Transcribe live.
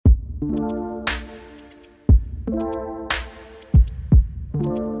Okay.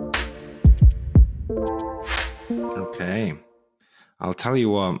 I'll tell you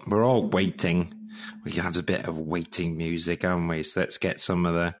what, we're all waiting. We have a bit of waiting music, haven't we? So let's get some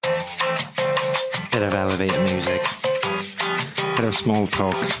of the bit of elevator music, bit of small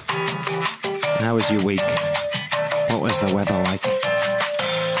talk. How was your week? What was the weather like?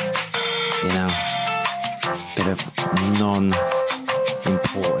 You know, bit of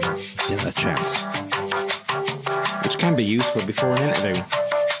non-important dinner chat, which can be useful before an interview.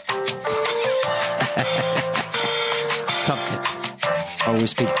 Top tip. Always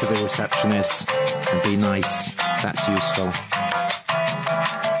speak to the receptionist and be nice. That's useful.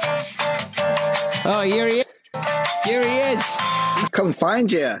 Oh, here he is. Here he is. I couldn't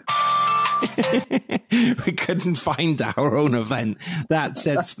find you. We couldn't find our own event. That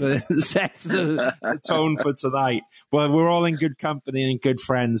sets the tone for tonight. Well, we're all in good company and good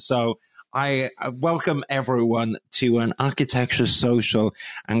friends. So I welcome everyone to an architecture, social,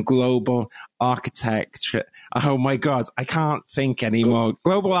 and global architecture. Oh my God, I can't think anymore.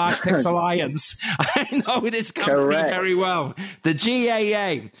 Global Architects Alliance. I know this company very well. The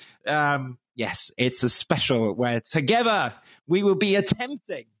GAA. Yes, it's a special where together we will be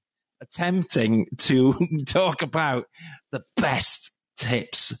attempting to talk about the best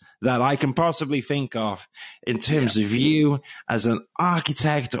tips that I can possibly think of in terms of you as an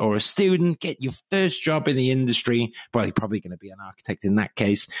architect or a student, get your first job in the industry. Well, you're probably going to be an architect in that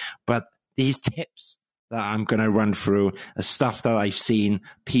case, but these tips that I'm going to run through are stuff that I've seen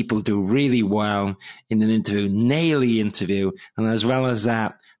people do really well in an interview, nail the interview. And as well as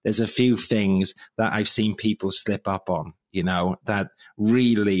that, there's a few things that I've seen people slip up on, you know, that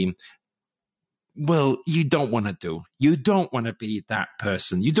really, well, you don't want to do. You don't want to be that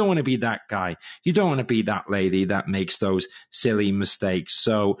person. You don't want to be that guy. You don't want to be that lady that makes those silly mistakes.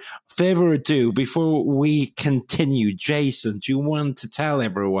 So, further ado, before we continue, Jason, do you want to tell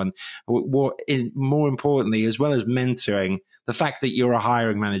everyone what is more importantly, as well as mentoring, the fact that you're a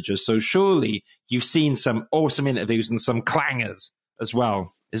hiring manager? So surely you've seen some awesome interviews and some clangers as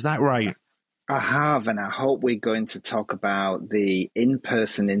well. Is that right? I have, and I hope we're going to talk about the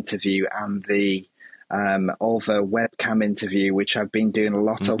in-person interview and the over webcam interview, which I've been doing a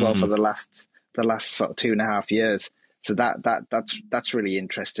lot of over the last sort of 2.5 years. So that's really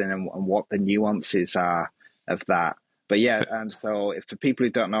interesting, and what the nuances are of that. But yeah, so if for people who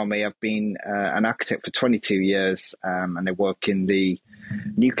don't know me, I've been an architect for 22 years, and I work in the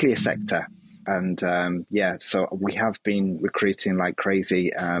nuclear sector. And so we have been recruiting like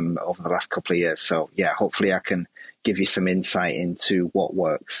crazy over the last couple of years. So yeah, hopefully I can give you some insight into what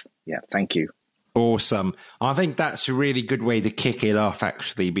works. Yeah, thank you. Awesome. I think that's a really good way to kick it off,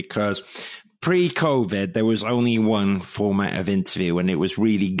 actually, because pre-COVID, there was only one format of interview, and it was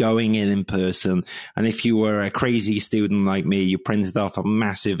really going in person. And if you were a crazy student like me, you printed off a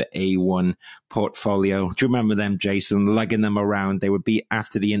massive A1 portfolio. Do you remember them, Jason, lugging them around? They would be,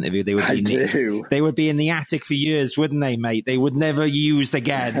 after the interview, they would be in the attic for years, wouldn't they, mate? They would never used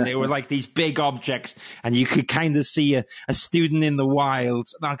again. They were like these big objects, and you could kind of see a student in the wild,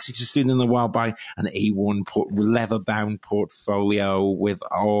 an architecture student in the wild, by an A1 leather-bound portfolio with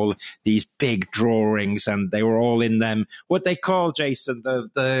all these big drawings, and they were all in them. What they call, Jason, the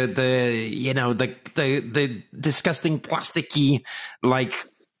disgusting plasticky, like.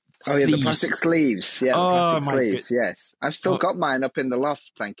 Oh yeah, the plastic sleeves. Yeah, the plastic sleeves. Yes, I've still got mine up in the loft.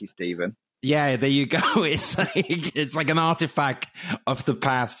 Thank you, Stephen. Yeah, there you go. It's like an artifact of the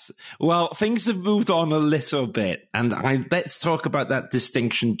past. Well, things have moved on a little bit, and let's talk about that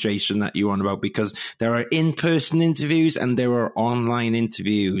distinction, Jason, that you're on about, because there are in-person interviews and there are online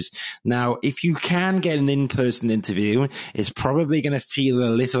interviews. Now, if you can get an in-person interview, it's probably going to feel a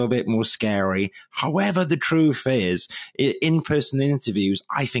little bit more scary. However, the truth is, in-person interviews,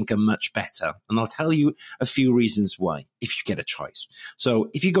 I think, are much better, and I'll tell you a few reasons why, if you get a choice. So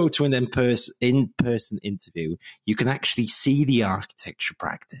if you go to an in-person interview, you can actually see the architecture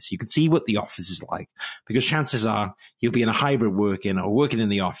practice. You can see what the office is like, because chances are you'll be in a hybrid working or working in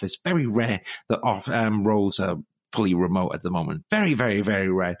the office. Very rare that roles are fully remote at the moment. Very, very, very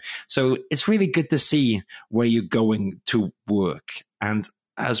rare. So it's really good to see where you're going to work. And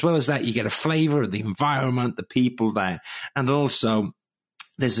as well as that, you get a flavor of the environment, the people there, and also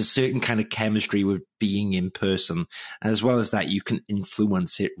there's a certain kind of chemistry with being in person. As well as that, you can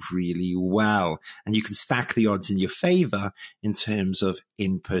influence it really well, and you can stack the odds in your favor in terms of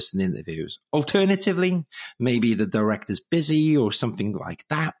in-person interviews. Alternatively, maybe the director's busy or something like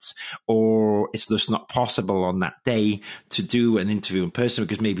that, or it's just not possible on that day to do an interview in person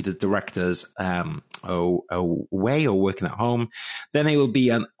because maybe the director's away or working at home, then it will be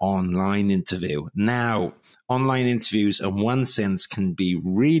an online interview. Now, online interviews in one sense can be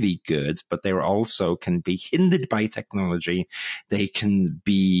really good, but they also can be hindered by technology. They can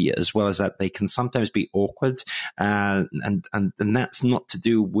be, as well as that, they can sometimes be awkward. And that's not to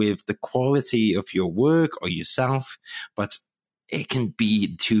do with the quality of your work or yourself, but it can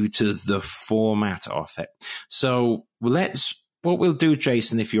be due to the format of it. So what we'll do,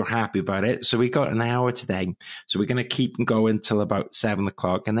 Jason, if you're happy about it. So we got an hour today. So we're going to keep going till about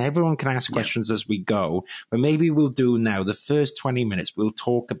 7:00, and everyone can ask questions as we go. But maybe we'll do now the first 20 minutes. We'll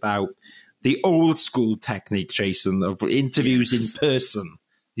talk about the old school technique, Jason, of interviews in person.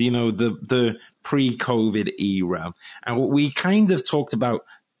 The pre-COVID era. And what we kind of talked about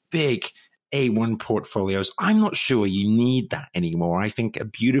big A1 portfolios. I'm not sure you need that anymore. I think a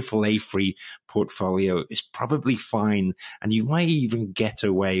beautiful A3 portfolio is probably fine. And you might even get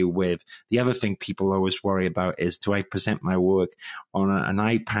away with the other thing people always worry about is, do I present my work on an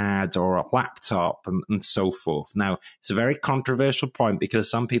iPad or a laptop and so forth? Now, it's a very controversial point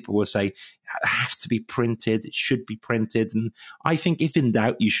because some people will say, it has to be printed. It should be printed. And I think if in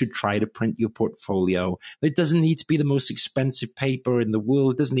doubt, you should try to print your portfolio. It doesn't need to be the most expensive paper in the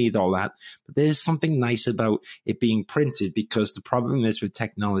world. It doesn't need all that. But there's something nice about it being printed, because the problem is with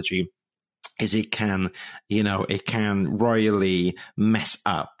technology is it can royally mess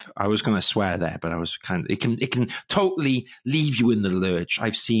up. I was going to swear there, but it can totally leave you in the lurch.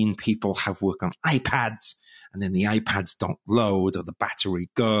 I've seen people have work on iPads, and then the iPads don't load, or the battery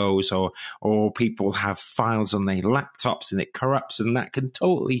goes, or people have files on their laptops and it corrupts, and that can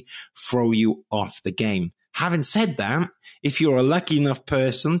totally throw you off the game. Having said that, if you're a lucky enough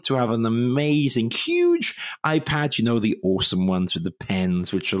person to have an amazing, huge iPad, the awesome ones with the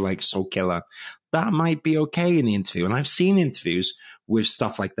pens, which are like so killer, that might be okay in the interview. And I've seen interviews with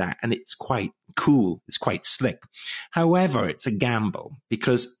stuff like that, and it's quite cool. It's quite slick. However, it's a gamble,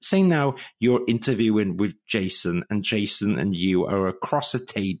 because say now you're interviewing with Jason and you are across a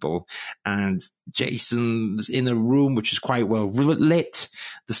table, and Jason's in a room which is quite well lit.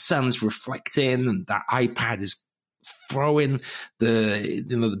 The sun's reflecting, and that iPad is throwing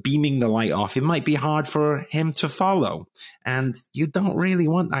the beaming the light off. It might be hard for him to follow, and you don't really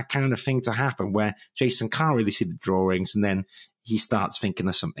want that kind of thing to happen where Jason can't really see the drawings and then he starts thinking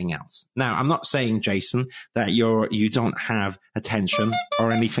of something else. Now, I'm not saying, Jason, that you don't have attention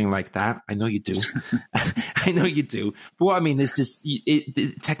or anything like that. I know you do. I know you do. But what I mean is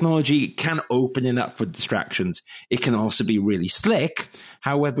technology can open it up for distractions. It can also be really slick.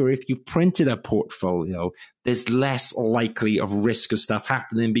 However, if you printed a portfolio, there's less likely of risk of stuff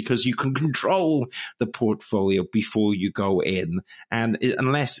happening, because you can control the portfolio before you go in. And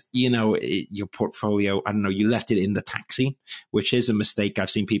unless, your portfolio, I don't know, you left it in the taxi, which is a mistake I've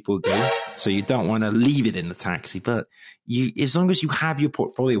seen people do. So you don't want to leave it in the taxi, but as long as you have your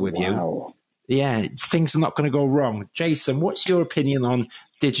portfolio with you, things are not going to go wrong. Jason, what's your opinion on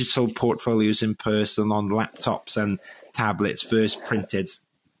digital portfolios in person on laptops and tablets versus printed?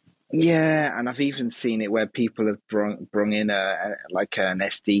 Yeah, and I've even seen it where people have brung in like an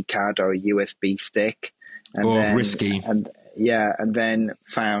SD card or a USB stick, and risky. And then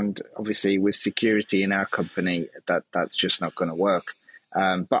found, obviously with security in our company, that's just not going to work.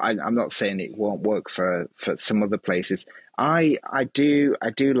 But I'm not saying it won't work for some other places. I do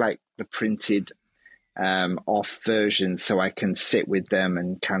like the printed off version, so I can sit with them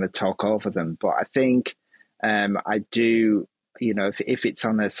and kind of talk over them. But I think I do. If it's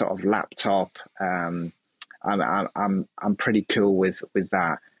on a sort of laptop, I'm pretty cool with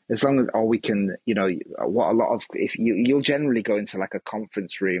that. As long as, or we can, if you'll generally go into like a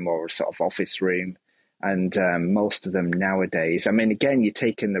conference room or a sort of office room, and most of them nowadays, I mean, again, you're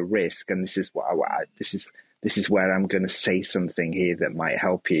taking the risk, and this is this is where I'm going to say something here that might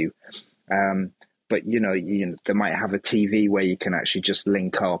help you. But they might have a TV where you can actually just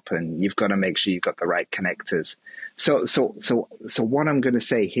link up, and you've got to make sure you've got the right connectors. So what I'm going to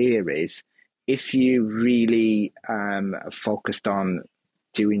say here is, if you really focused on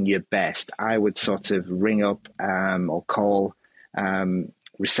doing your best, I would sort of ring up or call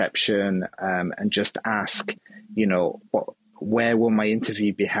reception and just ask, where will my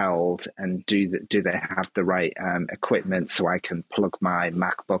interview be held, and do they have the right equipment so I can plug my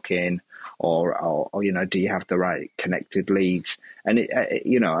MacBook in, or do you have the right connected leads? And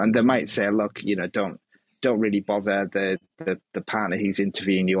and they might say, look, don't really bother. The partner who's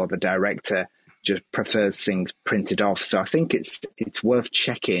interviewing you or the director just prefers things printed off. So I think it's worth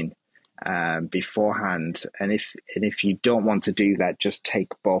checking beforehand. And if you don't want to do that, just take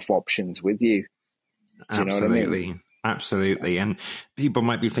both options with you. Absolutely. You know what I mean? Absolutely. And people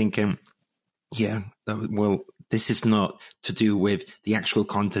might be thinking, Yeah, well, this is not to do with the actual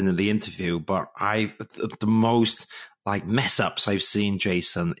content of the interview, but the most like mess ups I've seen,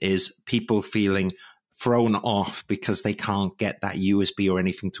 Jason, is people feeling thrown off because they can't get that USB or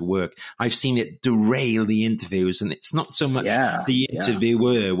anything to work. I've seen it derail the interviews, and it's not so much the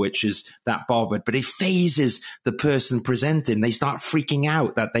interviewer, which is that bothered, but it phases the person presenting. They start freaking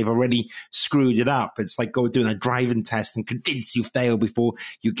out that they've already screwed it up. It's like doing a driving test and convince you fail before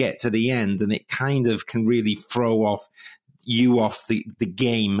you get to the end. And it kind of can really throw off the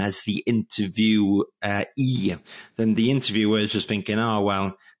game as the interviewee. Then the interviewer is just thinking, oh,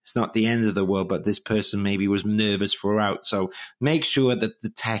 well, it's not the end of the world, but this person maybe was nervous throughout. So make sure that the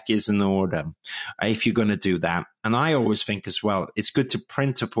tech is in order if you're going to do that. And I always think as well, it's good to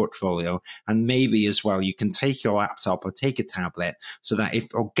print a portfolio, and maybe as well, you can take your laptop or take a tablet so that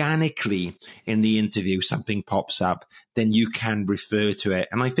if organically in the interview something pops up, then you can refer to it.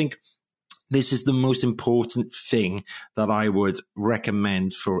 And I think this is the most important thing that I would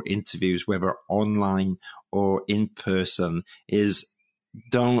recommend for interviews, whether online or in person, it's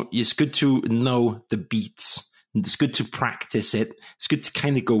good to know the beats. It's good to practice it. It's good to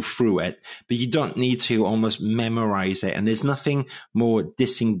kind of go through it, but you don't need to almost memorize it. And there's nothing more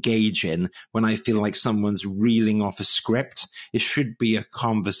disengaging when I feel like someone's reeling off a script. It should be a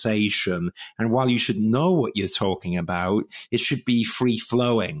conversation. And while you should know what you're talking about, it should be free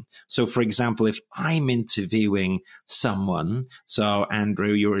flowing. So for example, if I'm interviewing someone, so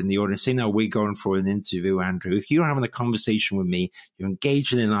Andrew, you're in the audience, say, no, we're going for an interview, Andrew. If you're having a conversation with me, you're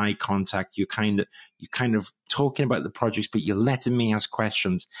engaging in eye contact, you're kind of talking about the projects, but you're letting me ask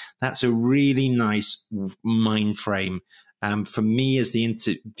questions. That's a really nice mind frame. For me as the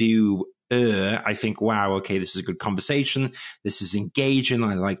interviewer, I think, wow, okay, this is a good conversation. This is engaging.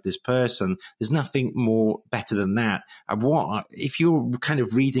 I like this person. There's nothing more better than that. If you're kind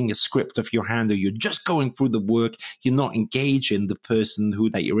of reading a script off your hand, or you're just going through the work, you're not engaging the person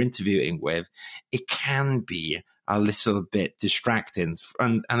that you're interviewing with, it can be a little bit distracting.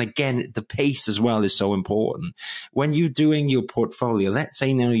 And again, the pace as well is so important. When you're doing your portfolio, let's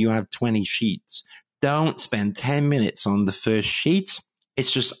say now you have 20 sheets, don't spend 10 minutes on the first sheet.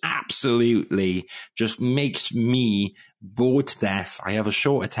 It's just absolutely just makes me bored to death. I have a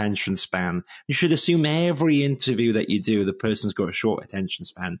short attention span. You should assume every interview that you do, the person's got a short attention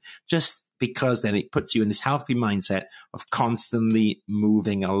span, just because then it puts you in this healthy mindset of constantly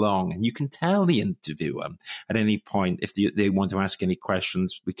moving along. And you can tell the interviewer at any point if they want to ask any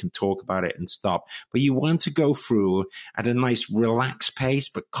questions, we can talk about it and stop. But you want to go through at a nice relaxed pace,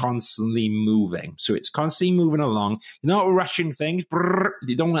 but constantly moving. So it's constantly moving along. You're not rushing things.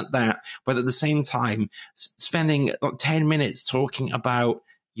 You don't want that. But at the same time, spending 10 minutes talking about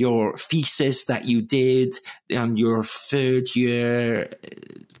your thesis that you did on your third year,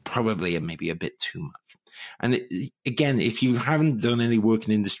 probably maybe a bit too much. And again, if you haven't done any work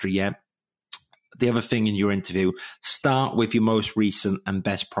in industry yet, the other thing in your interview, start with your most recent and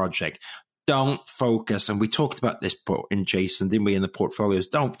best project. Don't focus, and we talked about this in Jason, didn't we, in the portfolios?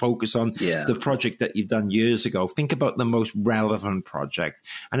 Don't focus on the project that you've done years ago. Think about the most relevant project.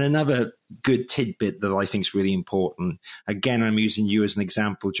 And another good tidbit that I think is really important, again, I'm using you as an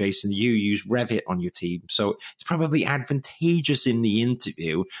example, Jason. You use Revit on your team. So it's probably advantageous in the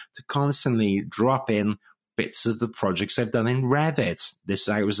interview to constantly drop in bits of the projects I've done in Revit. This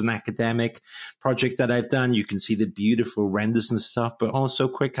was an academic project that I've done. You can see the beautiful renders and stuff, but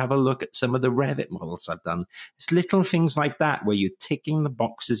also have a look at some of the Revit models I've done. It's little things like that where you're ticking the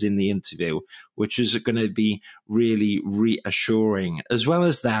boxes in the interview, which is going to be really reassuring. As well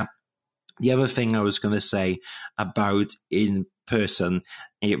as that, the other thing I was going to say about in person,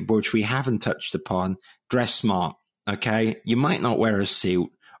 which we haven't touched upon, dress smart. Okay. You might not wear a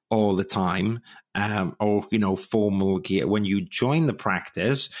suit all the time, or, formal gear when you join the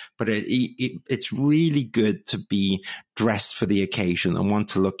practice, but it's really good to be dressed for the occasion and want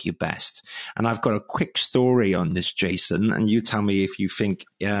to look your best. And I've got a quick story on this, Jason, and you tell me if you think,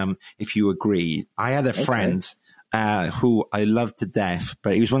 if you agree. I had a friend who I loved to death,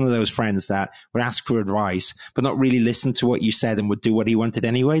 but he was one of those friends that would ask for advice, but not really listen to what you said and would do what he wanted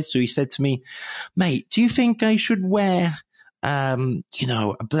anyway. So he said to me, mate, do you think I should wear a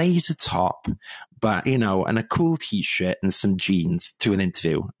blazer top, but, and a cool t-shirt and some jeans to an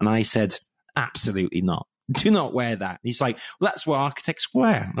interview? And I said, absolutely not. Do not wear that. And he's like, well, that's what architects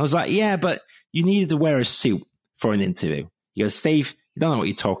wear. And I was like, yeah, but you needed to wear a suit for an interview. He goes, Steve, You don't know what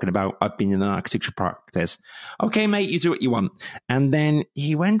you're talking about. I've been in an architecture practice. Okay, mate, you do what you want. And then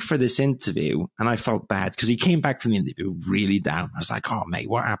he went for this interview, and I felt bad because he came back from the interview really down. I was like, oh, mate,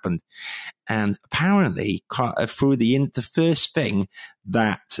 what happened? And apparently, through the first thing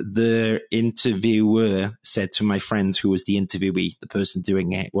that the interviewer said to my friend who was the interviewee, the person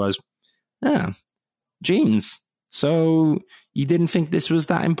doing it, was, jeans. So you didn't think this was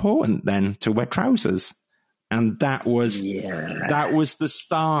that important then to wear trousers? And that was the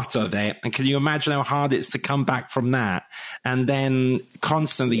start of it. And can you imagine how hard it's to come back from that? And then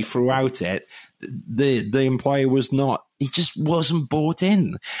constantly throughout it, the employer he just wasn't bought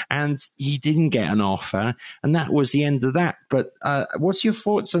in, and he didn't get an offer. And that was the end of that. But what's your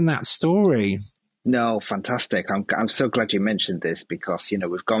thoughts on that story? No, fantastic. I'm so glad you mentioned this, because,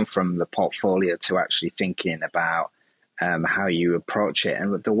 we've gone from the portfolio to actually thinking about how you approach it.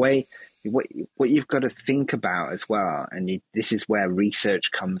 And the way, what you've got to think about as well, and this is where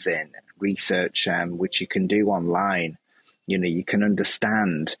research comes in, research which you can do online. You can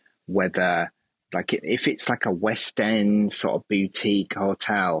understand whether, like, if it's like a West End sort of boutique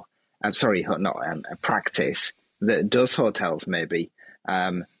hotel, a practice that does hotels maybe,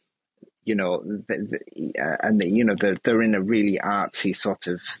 and they're in a really artsy sort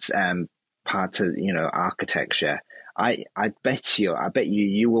of part of architecture. I bet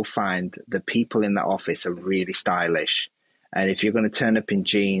you will find the people in that office are really stylish, and if you're going to turn up in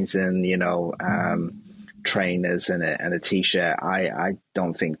jeans and trainers and a t-shirt, I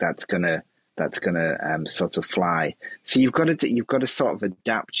don't think that's gonna sort of fly. So you've got to sort of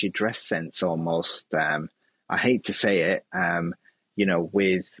adapt your dress sense almost. I hate to say it,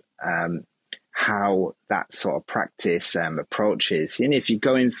 with how that sort of practice approaches. If you're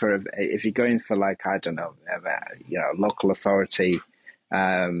going for like, I don't know, local authority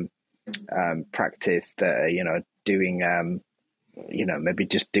practice that are, doing maybe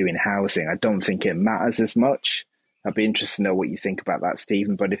just doing housing, I don't think it matters as much. I'd be interested to know what you think about that,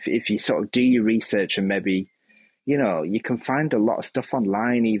 Stephen. But if you sort of do your research, and maybe, you can find a lot of stuff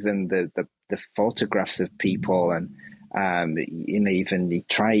online, even the photographs of people, and even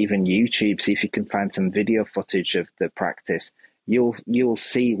try YouTube, see if you can find some video footage of the practice. You'll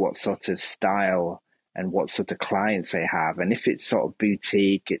see what sort of style and what sort of clients they have, and if it's sort of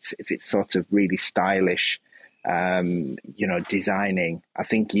boutique, if it's sort of really stylish, designing. I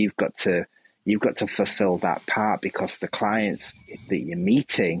think you've got to fulfill that part, because the clients that you're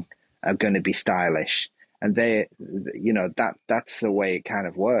meeting are going to be stylish, and that's the way it kind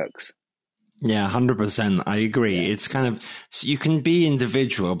of works. Yeah, 100%. I agree. Yeah. It's kind of, you can be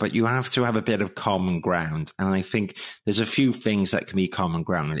individual, but you have to have a bit of common ground. And I think there's a few things that can be common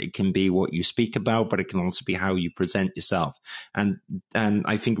ground. It can be what you speak about, but it can also be how you present yourself. And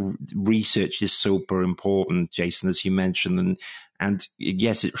I think research is super important, Jason, as you mentioned. And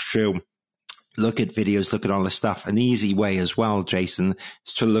yes, it's true. Look at videos, look at all the stuff. An easy way as well, Jason,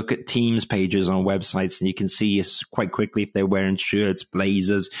 is to look at teams pages on websites, and you can see quite quickly if they're wearing shirts,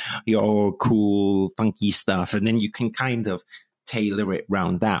 blazers, or cool, funky stuff. And then you can kind of tailor it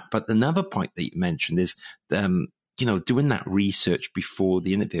around that. But another point that you mentioned is, doing that research before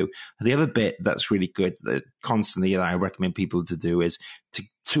the interview. And the other bit that's really good that constantly that I recommend people to do is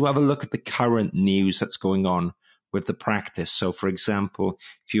to have a look at the current news that's going on with the practice. So, for example,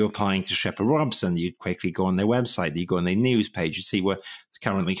 if you're applying to Shepherd Robson, you'd quickly go on their website, you go on their news page, you see what's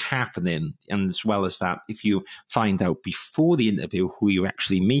currently happening. And as well as that, if you find out before the interview who you're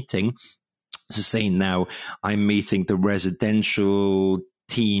actually meeting, so say now I'm meeting the residential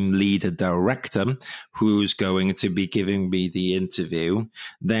team leader director who's going to be giving me the interview,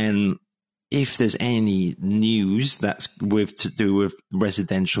 then if there's any news that's to do with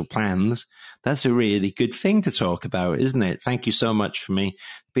residential plans, that's a really good thing to talk about, isn't it? Thank you so much for me.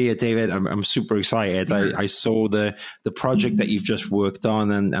 But David, I'm super excited. I saw the project that you've just worked on,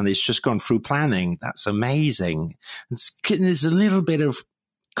 and it's just gone through planning. That's amazing. There's a little bit of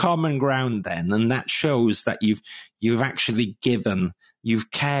common ground then, and that shows that you've actually given,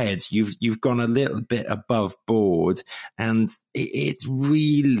 you've cared, you've gone a little bit above board, and it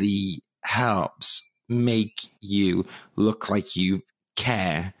really helps make you look like you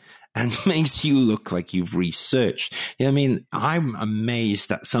care, and makes you look like you've researched. I mean, I'm amazed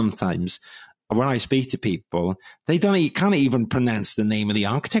that sometimes when I speak to people, they can't even pronounce the name of the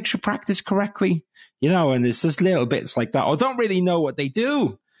architecture practice correctly, and there's just little bits like that, or don't really know what they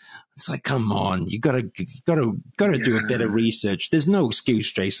do. It's like, come on, you gotta do a bit of research. There's no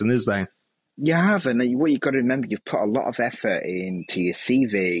excuse, Jason, is there? You have, and what you've got to remember, you've put a lot of effort into your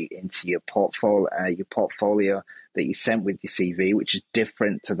CV, into your portfolio that you sent with your CV, which is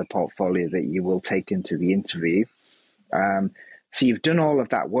different to the portfolio that you will take into the interview. So you've done all of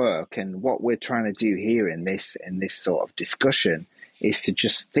that work, and what we're trying to do here in this sort of discussion is to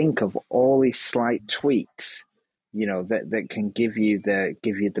just think of all these slight tweaks, that can give you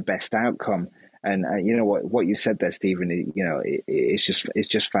the best outcome. And you know what you said there, Stephen. It's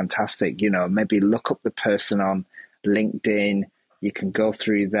just fantastic. Maybe look up the person on LinkedIn. You can go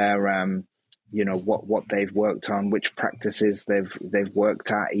through their what they've worked on, which practices they've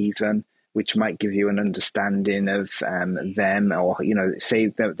worked at, even, which might give you an understanding of them, or say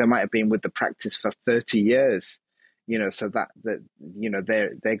they might have been with the practice for 30 years, so that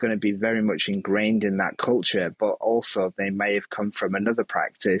they're going to be very much ingrained in that culture, but also they may have come from another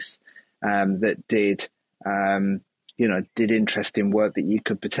practice that did interesting work that you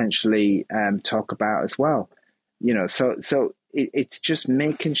could potentially talk about as well. So it's just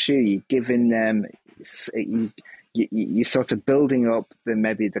making sure you're giving them, you're sort of building up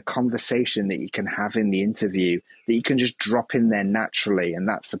maybe the conversation that you can have in the interview that you can just drop in there naturally. And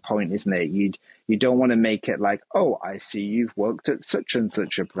that's the point, isn't it? You don't want to make it like, oh, I see you've worked at such and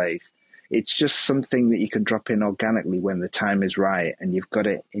such a place. It's just something that you can drop in organically when the time is right and you've got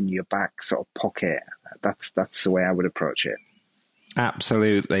it in your back sort of pocket. That's the way I would approach it.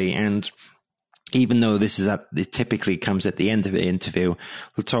 Absolutely. And even though it typically comes at the end of the interview,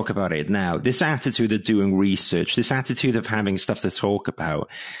 we'll talk about it now. This attitude of doing research, this attitude of having stuff to talk about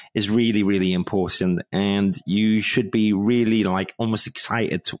is really, really important. And you should be really almost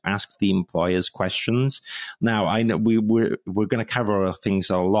excited to ask the employers questions. Now, I know we're going to cover things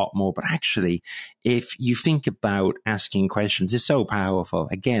a lot more, but actually, if you think about asking questions, it's so powerful.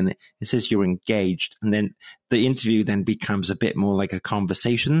 Again, it says you're engaged, and then the interview then becomes a bit more like a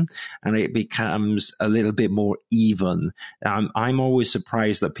conversation, and it becomes a little bit more even. I'm always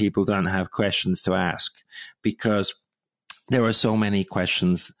surprised that people don't have questions to ask, because there are so many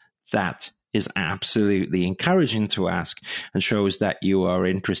questions that is absolutely encouraging to ask and shows that you are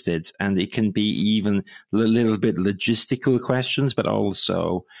interested. And it can be even a little bit logistical questions, but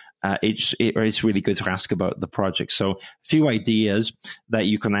also it's really good to ask about the project. So a few ideas that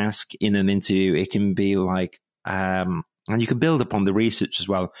you can ask in an interview. It can be like, and you can build upon the research as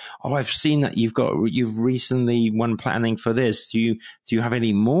well. Oh, I've seen that you've recently won planning for this. Do you have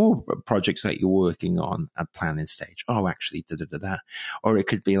any more projects that you're working on at planning stage? Oh, actually, da. Or it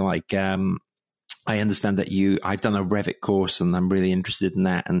could be like, I understand that I've done a Revit course and I'm really interested in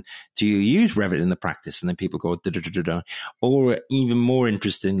that. And do you use Revit in the practice? And then people go, da. Or even more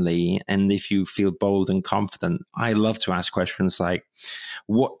interestingly, and if you feel bold and confident, I love to ask questions like,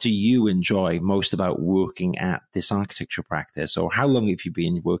 what do you enjoy most about working at this architecture practice? Or how long have you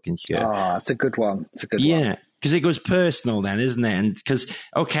been working here? Oh, that's a good one. It's a good one. Yeah. Because it goes personal then, isn't it? And because,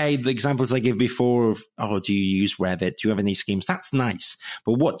 okay, the examples I gave before of, oh, do you use Revit? Do you have any schemes? That's nice.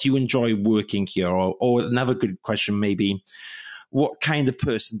 But what do you enjoy working here? Or another good question maybe, what kind of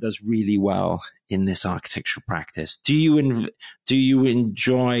person does really well in this architectural practice? Do you enjoy, do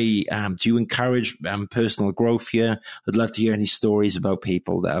you encourage personal growth here? I'd love to hear any stories about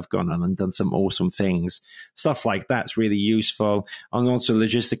people that have gone on and done some awesome things. Stuff like that's really useful. And also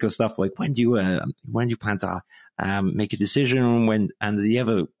logistical stuff like when do you plan to make a decision? And the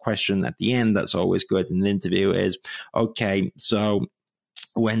other question at the end that's always good in an interview is, okay, so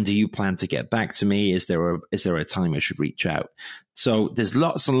when do you plan to get back to me? Is there a time I should reach out? So there's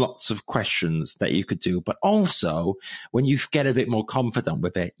lots and lots of questions that you could do, but also when you get a bit more confident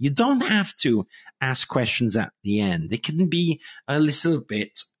with it, you don't have to ask questions at the end. It can be a little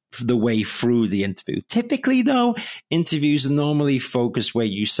bit the way through the interview. Typically, though, interviews are normally focused where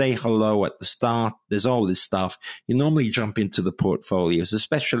you say hello at the start. There's all this stuff. You normally jump into the portfolios,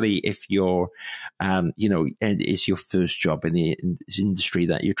 especially if you're, and it's your first job in the industry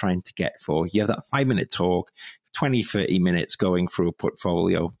that you're trying to get for. You have that 5-minute talk, 20, 30 minutes going through a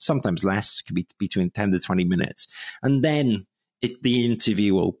portfolio, sometimes less. It can be between 10 to 20 minutes. And then the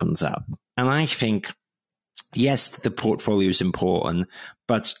interview opens up. And I think, yes, the portfolio is important,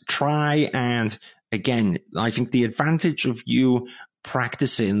 but try and, again, I think the advantage of you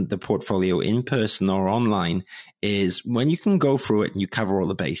practicing the portfolio in person or online is when you can go through it and you cover all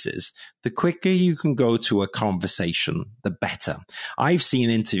the bases, the quicker you can go to a conversation, the better. I've seen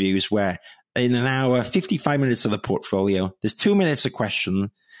interviews where in an hour, 55 minutes of the portfolio, there's 2 minutes a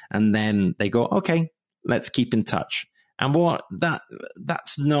question, and then they go, okay, let's keep in touch. And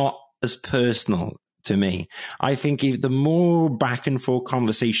that's not as personal to me. I think the more back and forth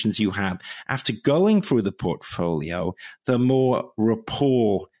conversations you have after going through the portfolio, the more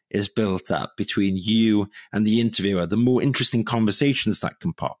rapport is built up between you and the interviewer, the more interesting conversations that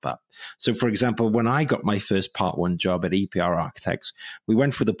can pop up. So, for example, when I got my first part one job at EPR Architects, we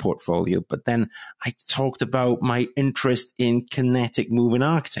went for the portfolio, but then I talked about my interest in kinetic moving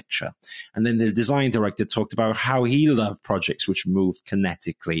architecture. And then the design director talked about how he loved projects which moved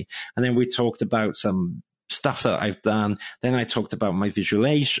kinetically. And then we talked about some stuff that I've done. Then I talked about my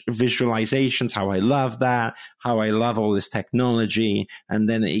visualizations, how I love that, how I love all this technology. And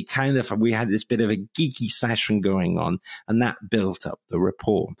then we had this bit of a geeky session going on, and that built up the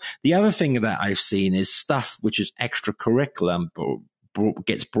rapport. The other thing that I've seen is stuff which is extracurricular, but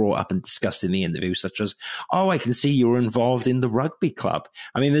gets brought up and discussed in the interview, such as, oh, I can see you're involved in the rugby club.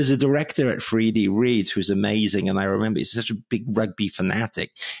 I mean, there's a director at 3D Reads who's amazing, and I remember he's such a big rugby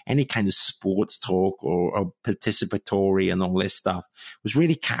fanatic. Any kind of sports talk or participatory and all this stuff was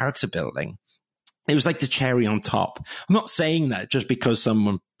really character building. It was like the cherry on top. I'm not saying that just because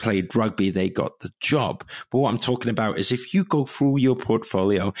someone played rugby, they got the job. But what I'm talking about is if you go through your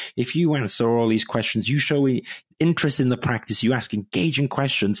portfolio, if you answer all these questions, you show interest in the practice, you ask engaging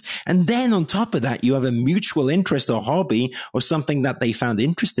questions, and then on top of that, you have a mutual interest or hobby or something that they found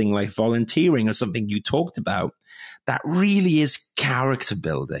interesting, like volunteering or something you talked about, that really is character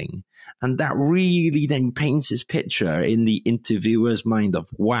building. And that really then paints this picture in the interviewer's mind of,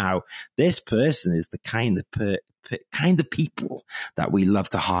 wow, this person is the kind of people that we love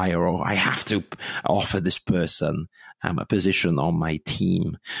to hire, or I have to offer this person a position on my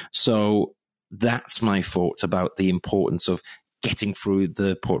team. So that's my thoughts about the importance of getting through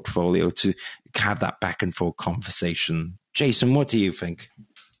the portfolio to have that back and forth conversation. Jason, what do you think?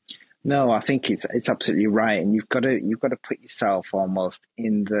 No, I think it's absolutely right, and you've got to put yourself almost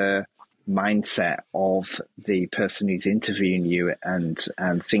in the mindset of the person who's interviewing you and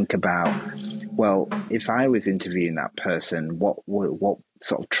think about, well, if I was interviewing that person, what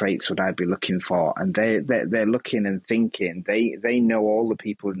sort of traits would I be looking for? And they're looking and thinking, they know all the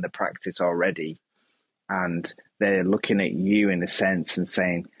people in the practice already, and they're looking at you in a sense and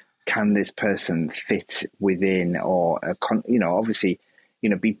saying, can this person fit within, or obviously,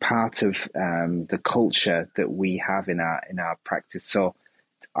 be part of the culture that we have in our practice. So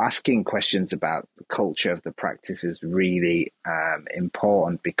asking questions about the culture of the practice is really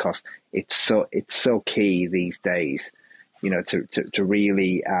important, because it's so key these days, to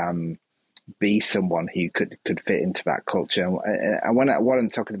really be someone who could fit into that culture. And what I'm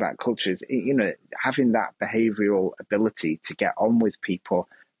talking about culture is, having that behavioral ability to get on with people,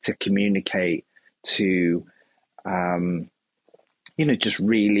 to communicate, to just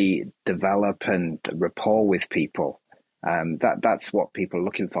really develop and rapport with people. That's what people are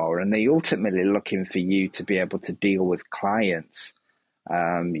looking for, and they ultimately looking for you to be able to deal with clients.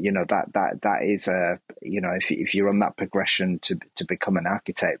 That is if you're on that progression to become an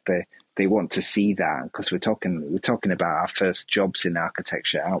architect, they want to see that, because we're talking about our first jobs in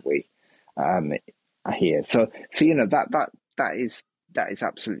architecture, aren't we? Here, so that is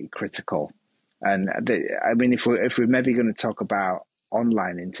absolutely critical. And if we're maybe going to talk about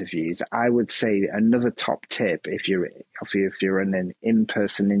online interviews, I would say another top tip, if you're in an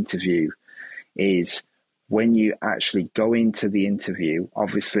in-person interview, is when you actually go into the interview.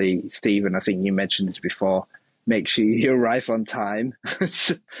 Obviously, Stephen, I think you mentioned this before, make sure you arrive on time.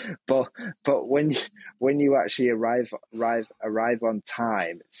 but when you actually arrive on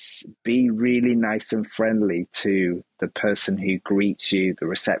time, be really nice and friendly to the person who greets you, the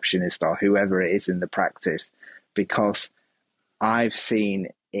receptionist or whoever it is in the practice, because I've seen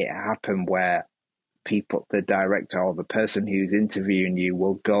it happen where the director or the person who's interviewing you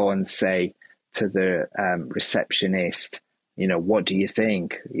will go and say to the receptionist, what do you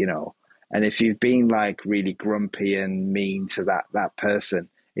think? And if you've been like really grumpy and mean to that person,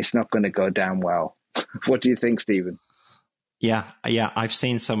 it's not going to go down well. What do you think, Stephen? Yeah. I've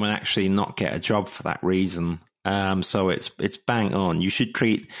seen someone actually not get a job for that reason. So it's bang on. You should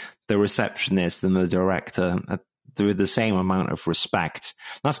treat the receptionist and the director with the same amount of respect.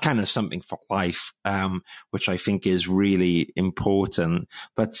 That's kind of something for life, which I think is really important.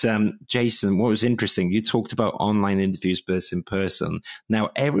 But Jason, what was interesting, you talked about online interviews versus in person. Now,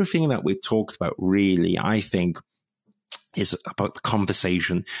 everything that we've talked about really, I think, is about the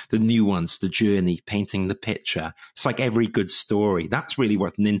conversation, the nuance, the journey, painting the picture. It's like every good story. That's really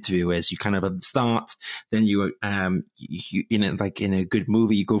what an interview is. You kind of start, then you like in a good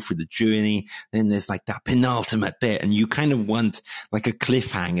movie, you go through the journey, then there's like that penultimate bit, and you kind of want like a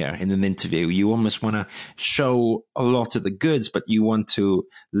cliffhanger in an interview. You almost want to show a lot of the goods, but you want to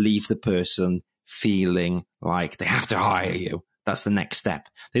leave the person feeling like they have to hire you. That's the next step.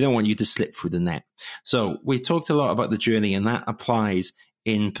 They don't want you to slip through the net. So we talked a lot about the journey, and that applies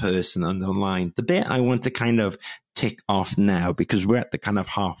in person and online. The bit I want to kind of tick off now, because we're at the kind of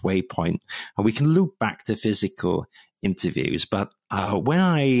halfway point, and we can loop back to physical interviews. But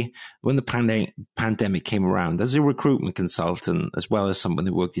when the pandemic came around, as a recruitment consultant, as well as someone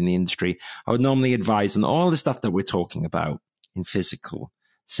who worked in the industry, I would normally advise on all the stuff that we're talking about in physical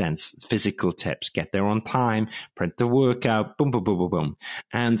sense, physical tips: get there on time, print the workout, boom, boom, boom, boom, boom.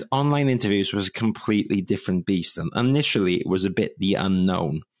 And online interviews was a completely different beast. And initially it was a bit the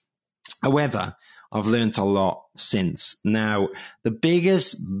unknown. However, I've learned a lot since. Now, the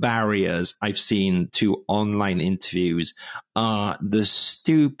biggest barriers I've seen to online interviews are the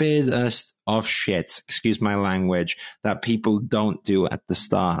stupidest of shit, excuse my language, that people don't do at the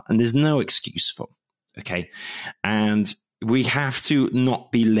start. And there's no excuse for, okay? And we have to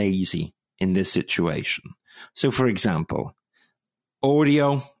not be lazy in this situation. So, for example,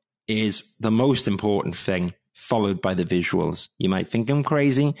 audio is the most important thing, followed by the visuals. You might think I'm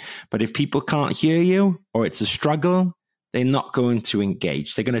crazy, but if people can't hear you or it's a struggle, they're not going to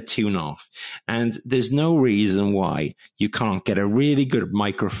engage. They're going to tune off. And there's no reason why you can't get a really good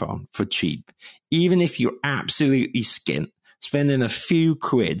microphone for cheap. Even if you're absolutely skint, spending a few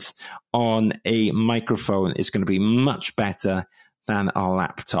quid on a microphone is going to be much better than a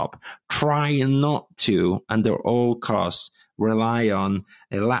laptop. Try not to, under all costs, rely on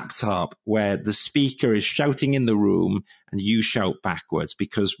a laptop where the speaker is shouting in the room and you shout backwards,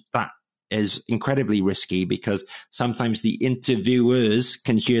 because that is incredibly risky, because sometimes the interviewers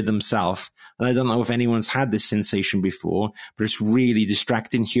can hear themselves. And I don't know if anyone's had this sensation before, but it's really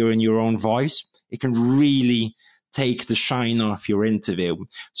distracting hearing your own voice. It can really take the shine off your interview.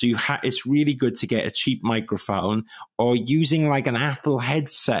 So it's really good to get a cheap microphone, or using like an Apple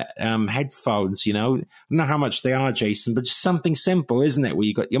headset, headphones, I don't know how much they are, Jason, but just something simple, isn't it? Where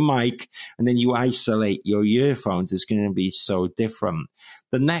you got your mic and then you isolate your earphones. Is going to be so different.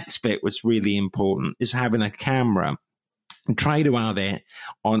 The next bit was really important is having a camera. And try to have it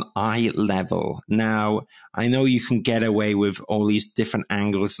on eye level. Now, I know you can get away with all these different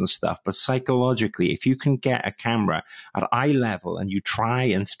angles and stuff, but psychologically, if you can get a camera at eye level and you try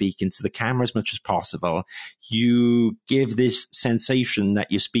and speak into the camera as much as possible, you give this sensation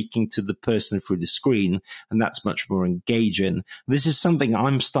that you're speaking to the person through the screen, and that's much more engaging. This is something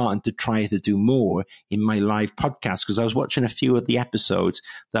I'm starting to try to do more in my live podcast, because I was watching a few of the episodes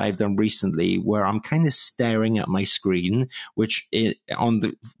that I've done recently where I'm kind of staring at my screen, which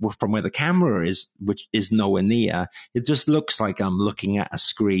from where the camera is, which is nowhere near, it just looks like I'm looking at a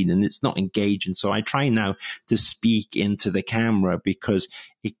screen and it's not engaging. So I try now to speak into the camera because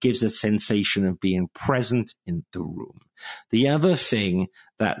it gives a sensation of being present in the room. The other thing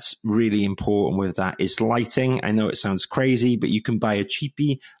that's really important with that is lighting. I know it sounds crazy, but you can buy a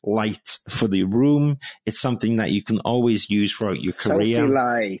cheapy light for the room. It's something that you can always use throughout your career. Selfie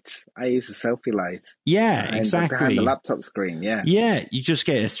light. I use a selfie light. Yeah, exactly. Behind the laptop screen, yeah. Yeah, you just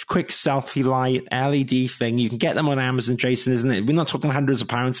get a quick selfie light, LED thing. You can get them on Amazon, Jason, isn't it? We're not talking hundreds of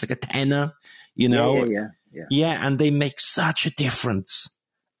pounds, like a tenner, Yeah. Yeah, and they make such a difference.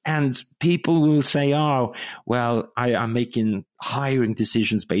 And people will say, oh, well, I'm making hiring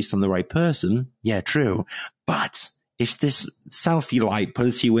decisions based on the right person. Yeah, true. But if this selfie light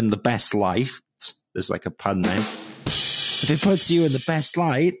puts you in the best light, there's like a pun there. If it puts you in the best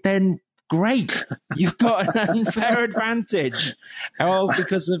light, then great. You've got an unfair advantage, all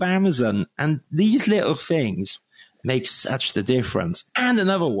because of Amazon. And these little things make such the difference. And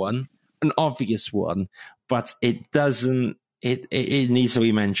another one, an obvious one, but it doesn't, it needs to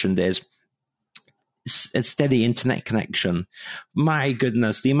be mentioned, is a steady internet connection. My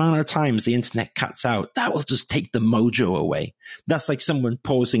goodness, the amount of times the internet cuts out, that will just take the mojo away. That's like someone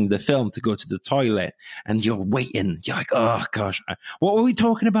pausing the film to go to the toilet and you're waiting. You're like, oh gosh, what were we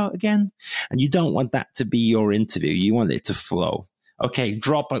talking about again? And you don't want that to be your interview. You want it to flow. Okay,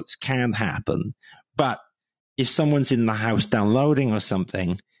 dropouts can happen, but if someone's in the house downloading or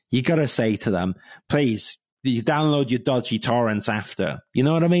something, you got to say to them, please, you download your dodgy torrents after. You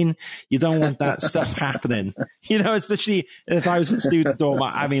know what I mean? You don't want that stuff happening. Especially if I was a student dorm.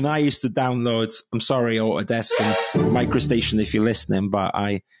 I mean, I used to download, I'm sorry, Autodesk and MicroStation if you're listening, but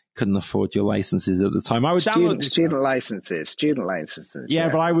I couldn't afford your licenses at the time. I would download student licenses. Yeah,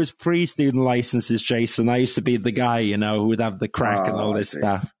 but I was pre-student licenses, Jason. I used to be the guy, who would have the crack and all this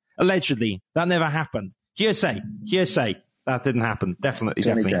stuff. Allegedly. That never happened. Hearsay. That didn't happen. Definitely.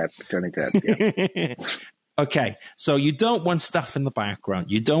 Johnny Depp, yeah. Okay, so you don't want stuff in the background.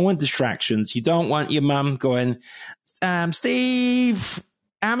 You don't want distractions. You don't want your mum going, Steve,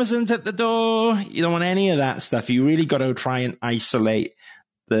 Amazon's at the door. You don't want any of that stuff. You really got to try and isolate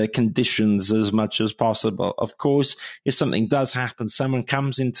the conditions as much as possible. Of course, if something does happen, someone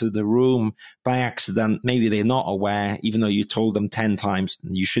comes into the room by accident, maybe they're not aware, even though you told them 10 times,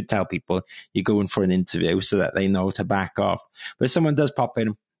 and you should tell people you're going for an interview so that they know to back off. But if someone does pop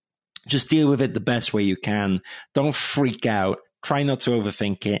in, just deal with it the best way you can. Don't freak out. Try not to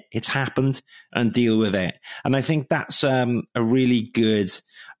overthink it. It's happened, and deal with it. And I think that's a really good,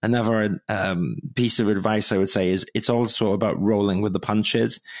 another piece of advice I would say is it's also about rolling with the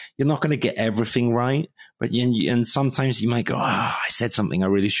punches. You're not going to get everything right, but and sometimes you might go, I said something I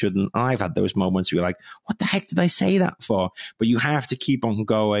really shouldn't. I've had those moments where you're like, what the heck did I say that for? But you have to keep on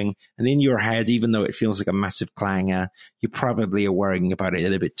going. And in your head, even though it feels like a massive clanger, you probably are worrying about it a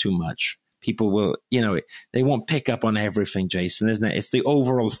little bit too much. People will, they won't pick up on everything, Jason, isn't it? It's the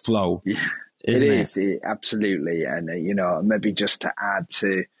overall flow. Yeah. It is, absolutely. And, maybe just to add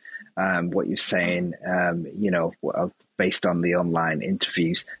to what you're saying, based on the online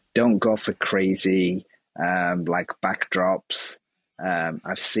interviews, don't go for crazy, like backdrops.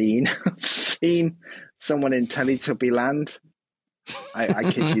 I've seen someone in Teletubby Land. I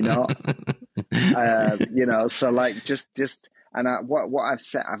kid you not. So like just, and what I've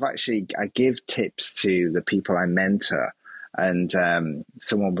said, I give tips to the people I mentor. And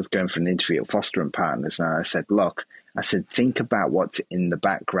someone was going for an interview at Foster and Partners, and I said, think about what's in the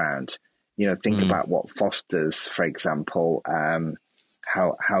background. Think about what Foster's, for example,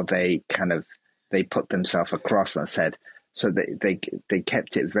 how they they put themselves across. And I said, so they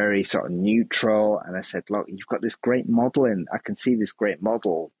kept it very sort of neutral. And I said, look, you've got this great model, and I can see this great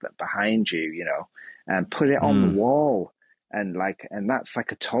model behind you, and put it on the wall, and that's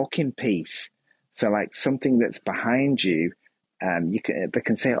like a talking piece. So like something that's behind you. They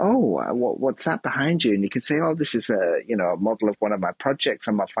can say, what's that behind you? And you can say, this is a model of one of my projects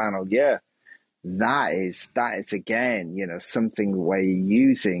on my final year. That is again, something where you're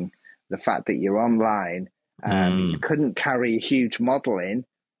using the fact that you're online. You couldn't carry a huge model in,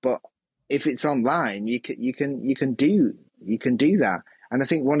 but if it's online, you can do that. And I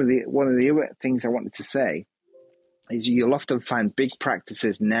think one of the other things I wanted to say is you'll often find big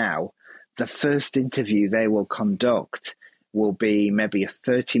practices now. The first interview they will conduct will be maybe a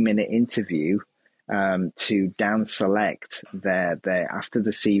 30-minute interview to down select their after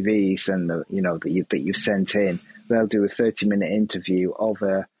the CVs and that you've sent in. They'll do a 30-minute interview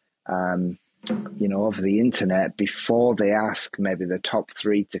over the internet before they ask maybe the top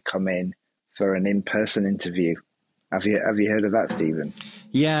 3 to come in for an in-person interview. Have you heard of that, Stephen?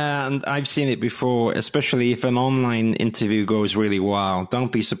 Yeah, and I've seen it before, especially if an online interview goes really well.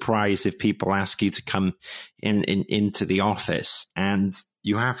 Don't be surprised if people ask you to come into the office, and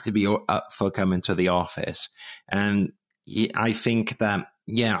you have to be up for coming to the office. And I think that,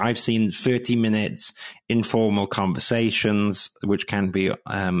 I've seen 30 minutes informal conversations, which can be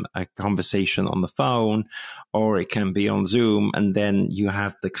a conversation on the phone, or it can be on Zoom, and then you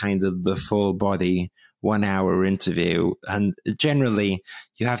have the full body 1 hour interview. And generally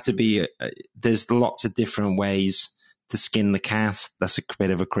you have to be, there's lots of different ways to skin the cat. That's a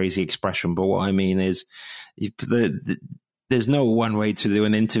bit of a crazy expression, but what I mean is there's no one way to do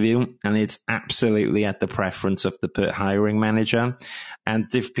an interview, and it's absolutely at the preference of the hiring manager. And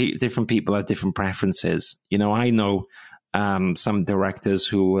different people have different preferences. I know some directors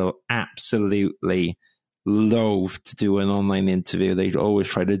who will absolutely loathe to do an online interview. They'd always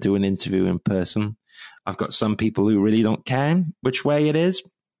try to do an interview in person. I've got some people who really don't care which way it is.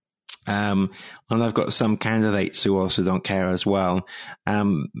 And I've got some candidates who also don't care as well.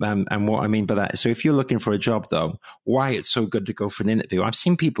 And what I mean by that, so if you're looking for a job, though, why it's so good to go for an interview. I've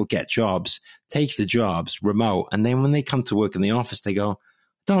seen people get jobs, take the jobs remote, and then when they come to work in the office, they go,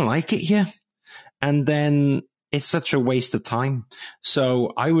 don't like it here. And then it's such a waste of time.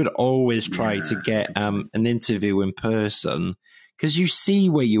 So I would always try to get an interview in person, because you see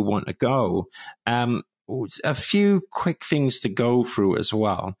where you want to go. A few quick things to go through as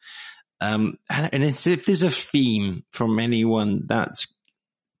well. And it's, if there's a theme from anyone that's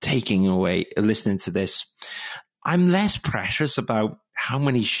taking away, listening to this, I'm less precious about how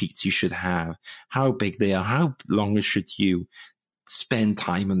many sheets you should have, how big they are, how long should you spend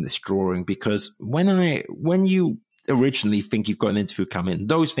time on this drawing. Because when you originally think you've got an interview coming,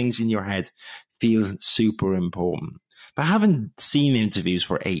 those things in your head feel super important. But having seen interviews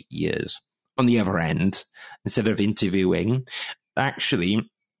for 8 years, on the other end, instead of interviewing, actually,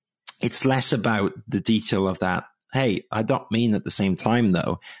 it's less about the detail of that. Hey, I don't mean at the same time,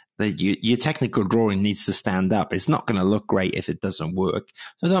 though, your technical drawing needs to stand up. It's not going to look great if it doesn't work.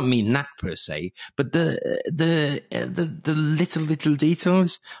 So I don't mean that per se, but the little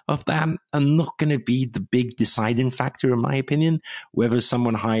details of that are not going to be the big deciding factor, in my opinion, whether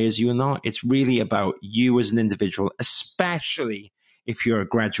someone hires you or not. It's really about you as an individual, especially if you're a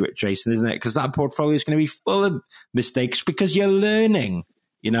graduate, Jason, isn't it? Because that portfolio is going to be full of mistakes because you're learning,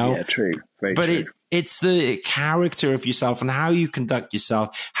 Yeah, true. Very true. It's the character of yourself and how you conduct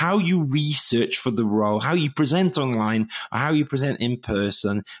yourself, how you research for the role, how you present online, or how you present in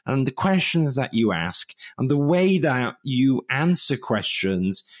person, and the questions that you ask and the way that you answer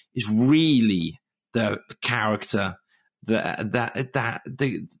questions is really the character. The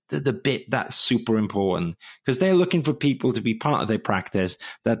bit that's super important, because they're looking for people to be part of their practice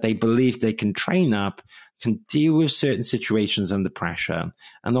that they believe they can train up, can deal with certain situations under pressure.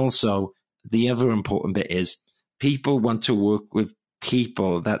 And also the other important bit is people want to work with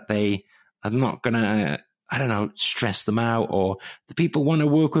people that they are not going to, I don't know, stress them out, or the people want to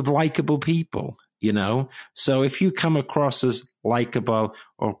work with likable people, you know? So if you come across as likable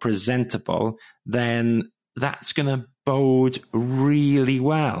or presentable, then that's going to bode really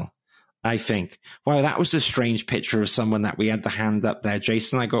well, I think. Wow, that was a strange picture of someone that we had the hand up there,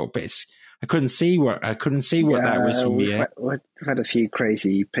 Jason. I couldn't see what that was from you. We've had a few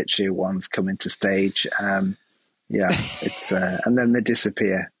crazy picture ones come into stage. It's and then they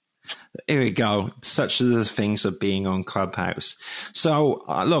disappear. Here we go. Such are the things of being on Clubhouse. So,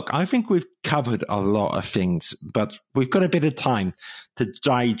 look, I think we've covered a lot of things, but we've got a bit of time to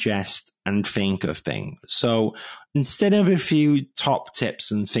digest and think of things. So, instead of a few top tips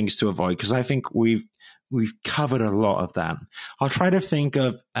and things to avoid, because I think we've covered a lot of that, I'll try to think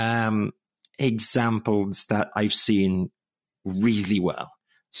of examples that I've seen really well.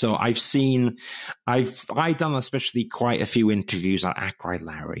 So I've done especially quite a few interviews at Ackroyd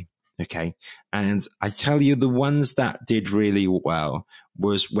Lowry. Okay. And I tell you, the ones that did really well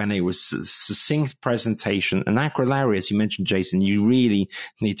was when it was a succinct presentation. And Ackroyd Lowry, as you mentioned, Jason, you really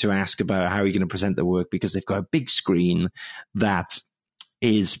need to ask about how you're going to present the work, because they've got a big screen that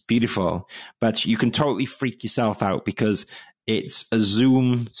is beautiful, but you can totally freak yourself out because it's a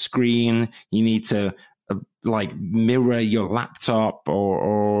Zoom screen. You need to mirror your laptop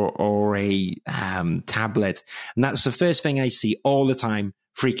or a tablet. And that's the first thing I see all the time,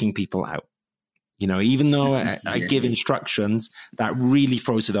 freaking people out. You know, even though I give instructions, that really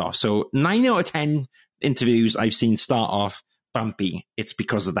throws it off. So 9 out of 10 interviews I've seen start off bumpy. It's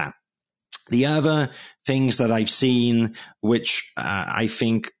because of that. The other things that I've seen, which I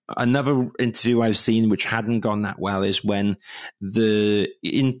think another interview I've seen which hadn't gone that well, is when the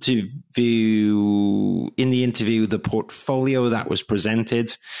portfolio that was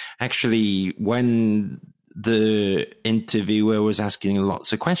presented, actually, when the interviewer was asking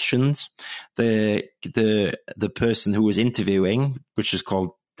lots of questions, the person who was interviewing, which is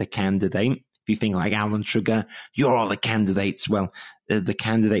called the candidate. If you think like Alan Sugar, you're all the candidates. Well, the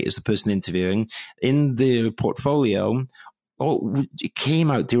candidate is the person interviewing. In the portfolio, it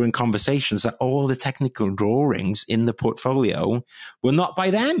came out during conversations that all the technical drawings in the portfolio were not by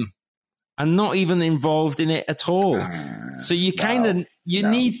them and not even involved in it at all. So you don't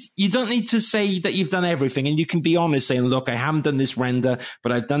need to say that you've done everything, and you can be honest saying, look, I haven't done this render,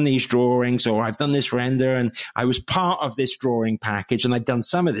 but I've done these drawings, or I've done this render and I was part of this drawing package and I've done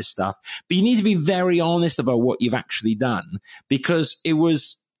some of this stuff. But you need to be very honest about what you've actually done, because it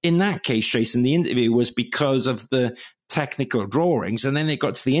was, in that case, Jason, the interview was because of the technical drawings, and then it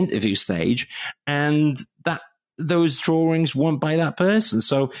got to the interview stage and those drawings weren't by that person.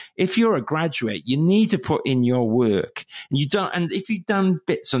 So if you're a graduate, you need to put in your work. And if you've done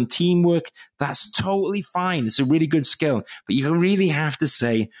bits on teamwork, that's totally fine. It's a really good skill, but you really have to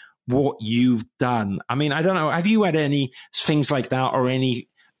say what you've done. I mean, I don't know. Have you had any things like that, or any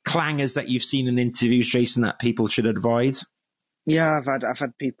clangers that you've seen in interviews, Jason, that people should avoid? Yeah, I've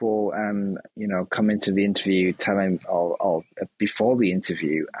had people, come into the interview telling, or before the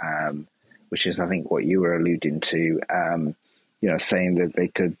interview, which is, I think, what you were alluding to, saying that they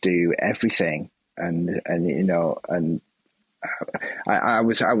could do everything, and I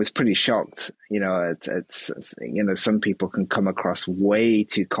was pretty shocked. Some people can come across way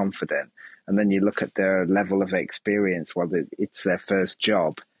too confident, and then you look at their level of experience, whether it's their first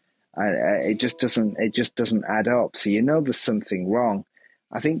job, it just doesn't add up. So there's something wrong.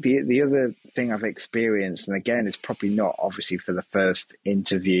 I think the other thing I've experienced, and again, it's probably not obviously for the first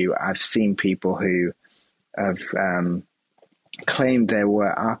interview, I've seen people who have claimed they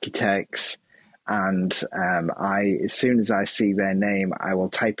were architects, and as soon as I see their name, I will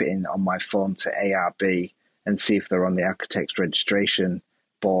type it in on my phone to ARB and see if they're on the architect's registration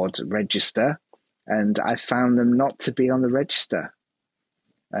board register, and I found them not to be on the register.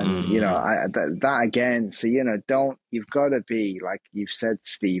 And that again. So you've got to be, like you've said,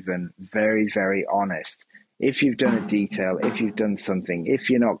 Stephen, very, very honest. If you've done a detail, if you've done something, if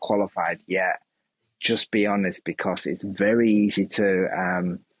you're not qualified yet, just be honest, because it's very easy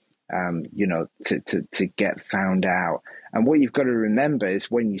to to get found out. And what you've got to remember is,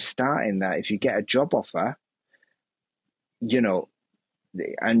 when you start in that, if you get a job offer,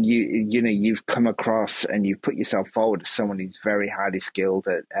 and you've come across and you've put yourself forward as someone who's very highly skilled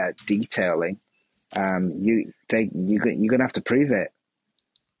at detailing, you're gonna have to prove it.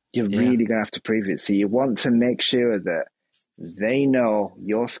 You're really gonna have to prove it. So you want to make sure that they know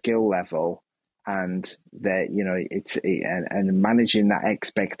your skill level, and that and managing that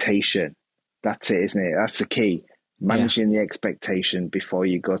expectation. That's it, isn't it? That's the key. Managing the expectation before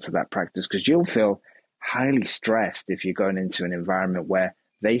you go to that practice, because you'll feel highly stressed if you're going into an environment where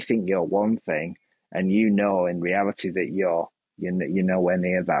they think you're one thing, and in reality that you're nowhere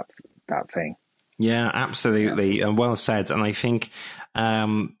near that thing. Yeah, absolutely, and well said. And I think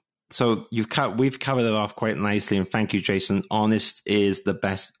so. We've covered it off quite nicely, and thank you, Jason. Honesty is the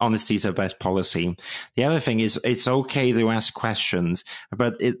best policy. The other thing is, it's okay to ask questions,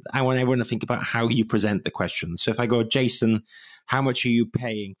 but I want everyone to think about how you present the question. So if I go, Jason, how much are you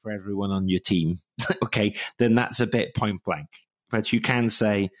paying for everyone on your team? Okay, then that's a bit point blank. But you can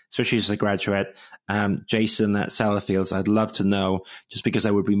say, especially as a graduate, Jason at Sellafields, I'd love to know, just because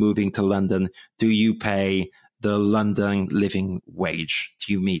I would be moving to London, do you pay the London living wage?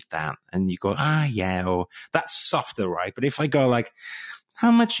 Do you meet that? And you go, yeah, or that's softer, right? But if I go like,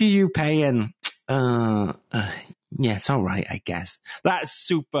 how much are you paying? Yeah, it's all right, I guess. That's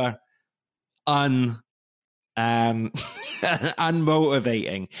super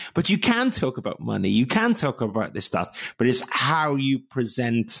unmotivating. But you can talk about money, you can talk about this stuff, but it's how you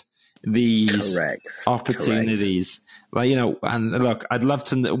present these opportunities. Like, and look, I'd love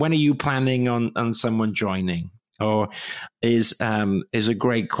to know, when are you planning on someone joining? Or is a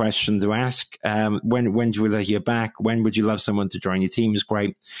great question to ask. When do you hear back? When would you love someone to join your team? Is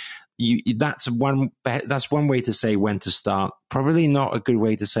great. That's one way to say when to start. Probably not a good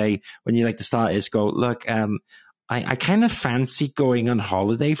way to say when you like to start is go, look, I kind of fancy going on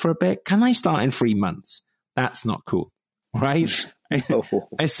holiday for a bit. Can I start in 3 months? That's not cool, right?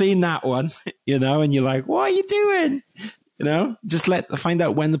 I've seen that one, and you're like, what are you doing? Just find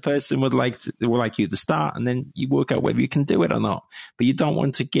out when the person would like you to start, and then you work out whether you can do it or not. But you don't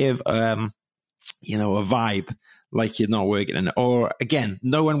want to give, a vibe like you're not working in it. Or again,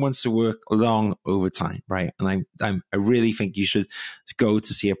 no one wants to work long overtime, right? And I really think you should go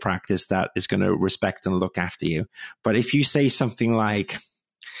to see a practice that is going to respect and look after you. But if you say something like,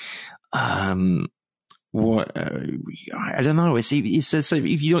 I don't know. If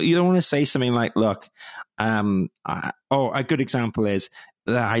you don't want to say something like, look, a good example is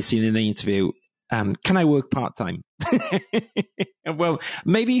that I seen in the interview, can I work part-time? Well,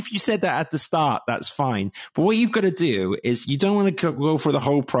 maybe if you said that at the start, that's fine. But what you've got to do is, you don't want to go through the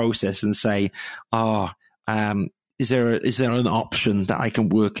whole process and say, is there an option that I can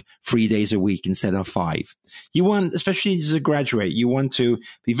work 3 days a week instead of 5? You want, especially as a graduate, you want to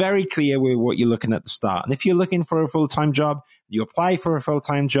be very clear with what you're looking at the start. And if you're looking for a full-time job, you apply for a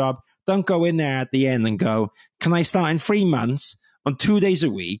full-time job. Don't go in there at the end and go, can I start in 3 months on 2 days a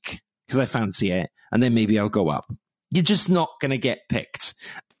week because I fancy it, and then maybe I'll go up. You're just not going to get picked.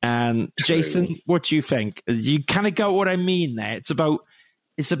 And Jason, what do you think? You kind of got what I mean there. It's about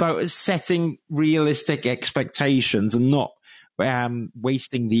setting realistic expectations and not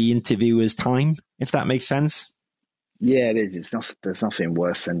wasting the interviewer's time, if that makes sense. Yeah, it is. There's nothing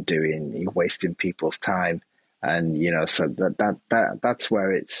worse than wasting people's time, and so that's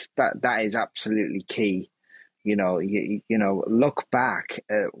where that is absolutely key. Look back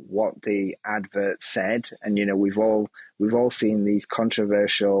at what the advert said, and we've all seen these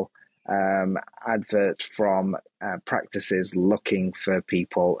controversial adverts from practices looking for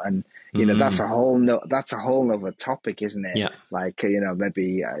people, and that's a whole other topic, isn't it? Yeah. Like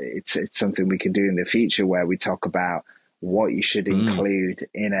maybe it's something we can do in the future where we talk about what you should include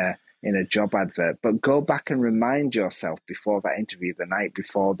in a job advert. But go back and remind yourself before that interview, the night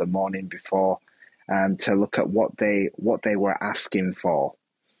before, the morning before, to look at what they were asking for.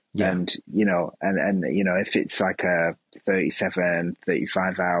 Yeah. And if it's like a 37,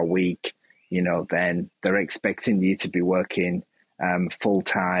 35 hour week, then they're expecting you to be working full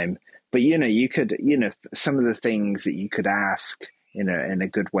time. But you could some of the things that you could ask in a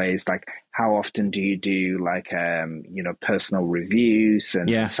good way is like, how often do you do like personal reviews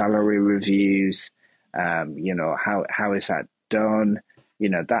and salary reviews? How is that done?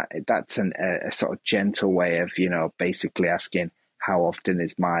 that's a sort of gentle way of, basically asking, how often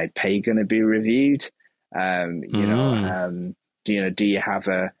is my pay going to be reviewed? Do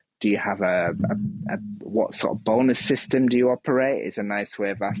you have a what sort of bonus system do you operate? Is a nice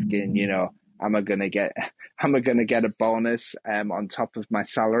way of asking, am I going to get a bonus on top of my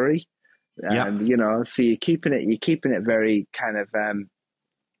salary? Yeah. So you're keeping it very kind of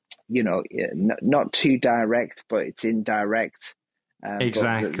not too direct, but it's indirect.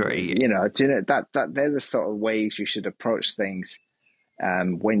 Exactly. That they're the sort of ways you should approach things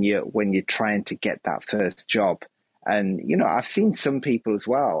when you're trying to get that first job. And I've seen some people as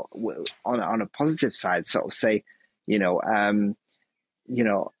well on a positive side sort of say,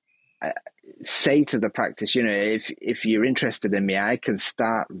 say to the practice, if you're interested in me, I can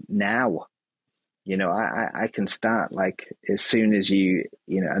start now. I can start like as soon as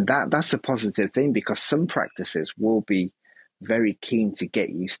and that's a positive thing, because some practices will be very keen to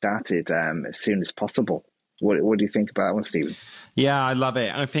get you started as soon as possible. What do you think about that one, Stephen? Yeah, I love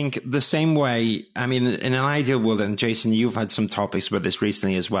it. I think the same way, I mean, in an ideal world, and Jason, you've had some topics about this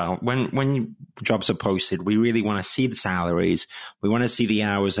recently as well. When jobs are posted, we really want to see the salaries. We want to see the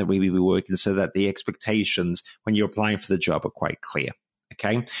hours that we will be working, so that the expectations when you're applying for the job are quite clear.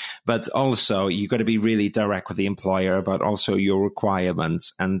 Okay. But also you've got to be really direct with the employer about also your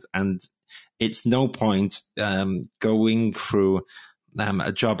requirements, and it's no point going through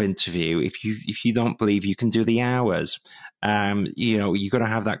a job interview if you don't believe you can do the hours. You got to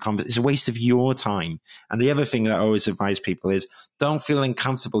have that conversation. It's a waste of your time. And the other thing that I always advise people is, don't feel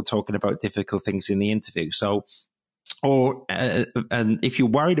uncomfortable talking about difficult things in the interview. So, and if you're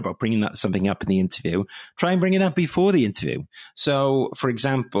worried about bringing something up in the interview, try and bring it up before the interview. So, for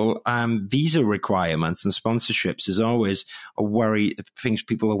example, visa requirements and sponsorships is always a worry, things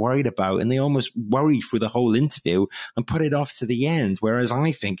people are worried about, and they almost worry through the whole interview and put it off to the end. Whereas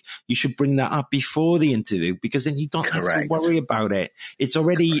I think you should bring that up before the interview, because then you don't have to worry about it. It's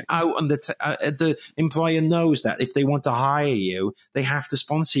already out on the employer knows that if they want to hire you, they have to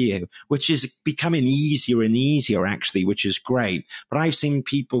sponsor you, which is becoming easier and easier, actually, which is great. But I've seen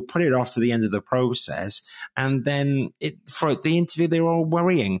people put it off to the end of the process, and then for the interview, they're all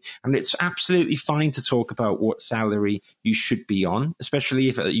worrying. And it's absolutely fine to talk about what salary you should be on, especially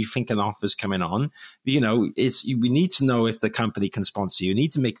if you think an offer's coming on. We need to know if the company can sponsor you. You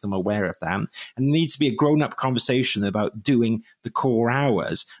need to make them aware of that. And it needs to be a grown-up conversation about doing the core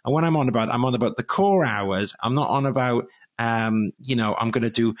hours. And what I'm on about the core hours. I'm not on about I'm going to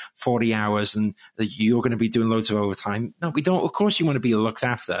do 40 hours and you're going to be doing loads of overtime. No, we don't. Of course, you want to be looked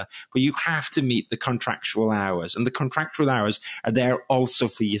after, but you have to meet the contractual hours, and the contractual hours are there also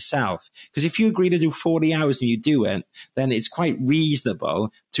for yourself. Because if you agree to do 40 hours and you do it, then it's quite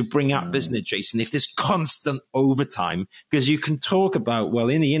reasonable to bring up, isn't it, Jason, if there's constant overtime, because you can talk about, well,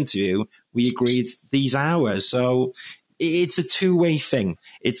 in the interview, we agreed these hours. So it's a two-way thing.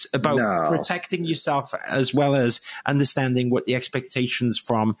 It's about protecting yourself as well as understanding what the expectations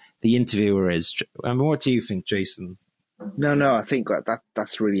from the interviewer is. I mean, what do you think, Jason? No, I think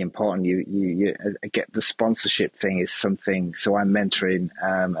that's really important. You get the sponsorship thing is something. So I'm mentoring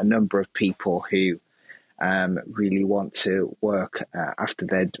a number of people who really want to work after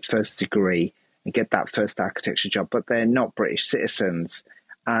their first degree and get that first architecture job, but they're not British citizens.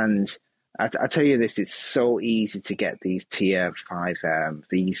 And I tell you this, it's so easy to get these tier 5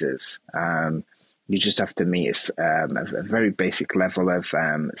 visas. You just have to meet a very basic level of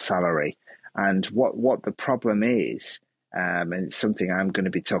salary. And what the problem is, and it's something I'm going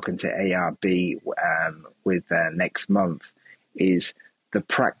to be talking to ARB with next month, is the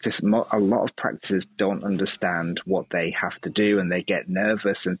practice. A lot of practices don't understand what they have to do, and they get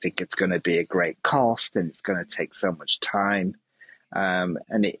nervous and think it's going to be a great cost and it's going to take so much time.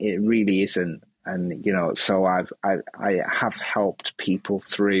 And it really isn't. And, so I have helped people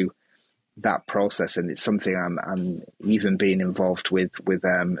through that process, and it's something I'm even being involved with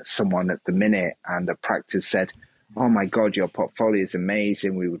someone at the minute, and the practice said, "Oh my God, your portfolio is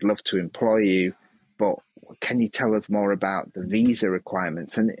amazing. We would love to employ you, but can you tell us more about the visa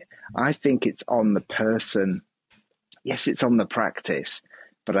requirements?" And I think it's on the person. Yes, it's on the practice,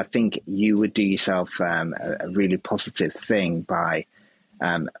 but I think you would do yourself a really positive thing by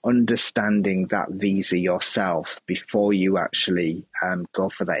understanding that visa yourself before you actually go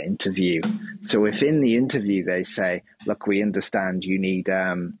for that interview. So if in the interview they say, "Look, we understand you need,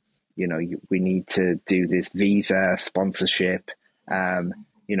 we need to do this visa sponsorship.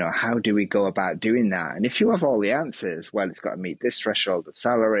 How do we go about doing that?" And if you have all the answers, well, it's got to meet this threshold of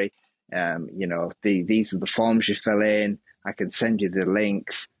salary. These are the forms you fill in. I can send you the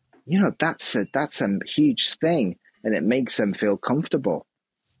links. That's a huge thing, and it makes them feel comfortable.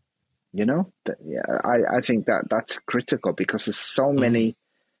 I think that's critical, because there's so many,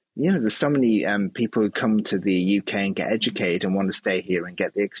 people who come to the UK and get educated and want to stay here and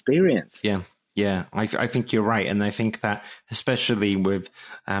get the experience. Yeah, I think you're right. And I think that especially with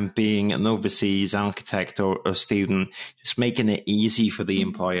being an overseas architect or student, just making it easy for the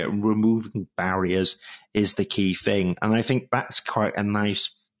employer and removing barriers is the key thing. And I think that's quite a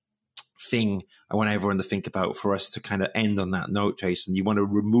nice thing I want everyone to think about for us to kind of end on that note, Jason. You want to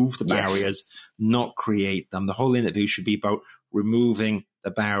remove the barriers, not create them. The whole interview should be about removing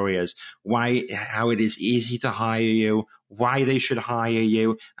the barriers, how it is easy to hire you, why they should hire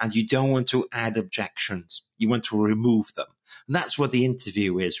you, and you don't want to add objections. You want to remove them. And that's what the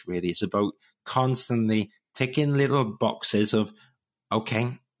interview is, really. It's about constantly ticking little boxes of,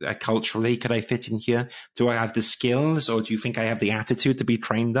 okay, culturally, could I fit in here? Do I have the skills, or do you think I have the attitude to be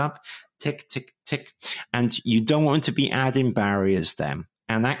trained up? Tick, tick, tick. And you don't want to be adding barriers then.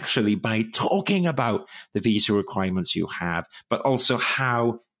 And actually, by talking about the visa requirements you have, but also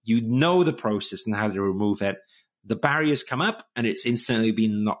how you know the process and how to remove it, the barriers come up and it's instantly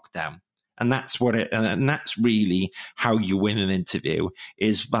been knocked down. And that's and that's really how you win an interview,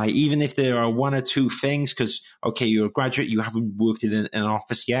 is by, even if there are one or two things, because, okay, you're a graduate, you haven't worked in an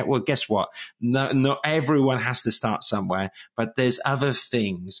office yet. Well, guess what? No, everyone has to start somewhere, but there's other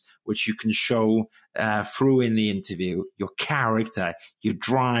things which you can show through in the interview: your character, your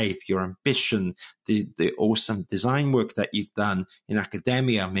drive, your ambition, the awesome design work that you've done in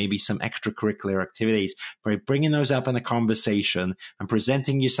academia, maybe some extracurricular activities. By bringing those up in a conversation and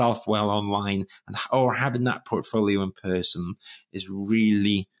presenting yourself well online, or having that portfolio in person, is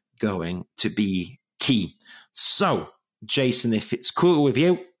really going to be key. So, Jason, if it's cool with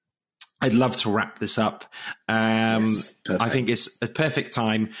you, I'd love to wrap this up. Yes, I think it's a perfect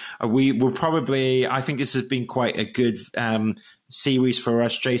time. We will probably, I think this has been quite a good series for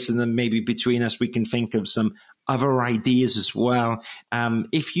us, Jason, and maybe between us we can think of some other ideas as well.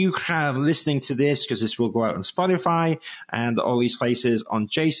 If you have listening to this, because this will go out on Spotify and all these places, on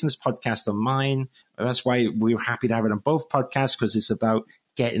Jason's podcast, on mine, that's why we're happy to have it on both podcasts, because it's about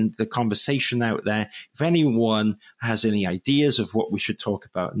getting the conversation out there. If anyone has any ideas of what we should talk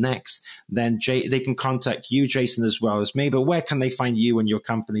about next, then they can contact you, Jason, as well as me. But where can they find you and your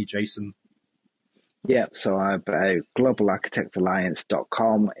company, Jason? Yeah, so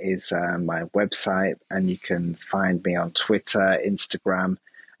globalarchitectalliance.com is my website, and you can find me on Twitter, Instagram,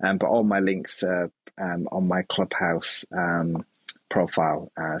 but all my links are on my Clubhouse profile.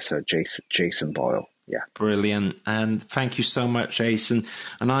 So Jason Boyle. Yeah. Brilliant. And thank you so much, Jason.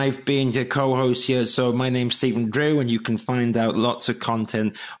 And I've been your co-host here. So my name's Stephen Drew, and you can find out lots of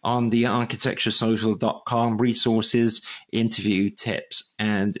content on the architecturesocial.com, resources, interview tips,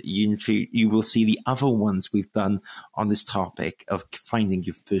 and you will see the other ones we've done on this topic of finding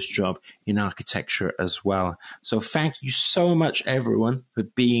your first job in architecture as well. So thank you so much, everyone, for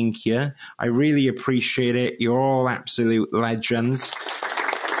being here. I really appreciate it. You're all absolute legends.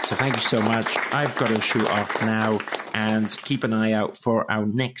 So thank you so much. I've got to shoot off now, and keep an eye out for our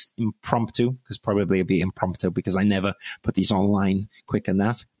next impromptu, because probably it'll be impromptu because I never put these online quick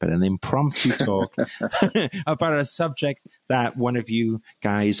enough, but an impromptu talk about a subject that one of you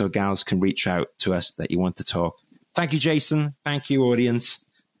guys or gals can reach out to us that you want to talk. Thank you, Jason. Thank you, audience.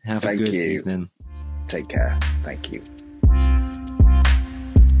 Have a good evening. Take care. Thank you.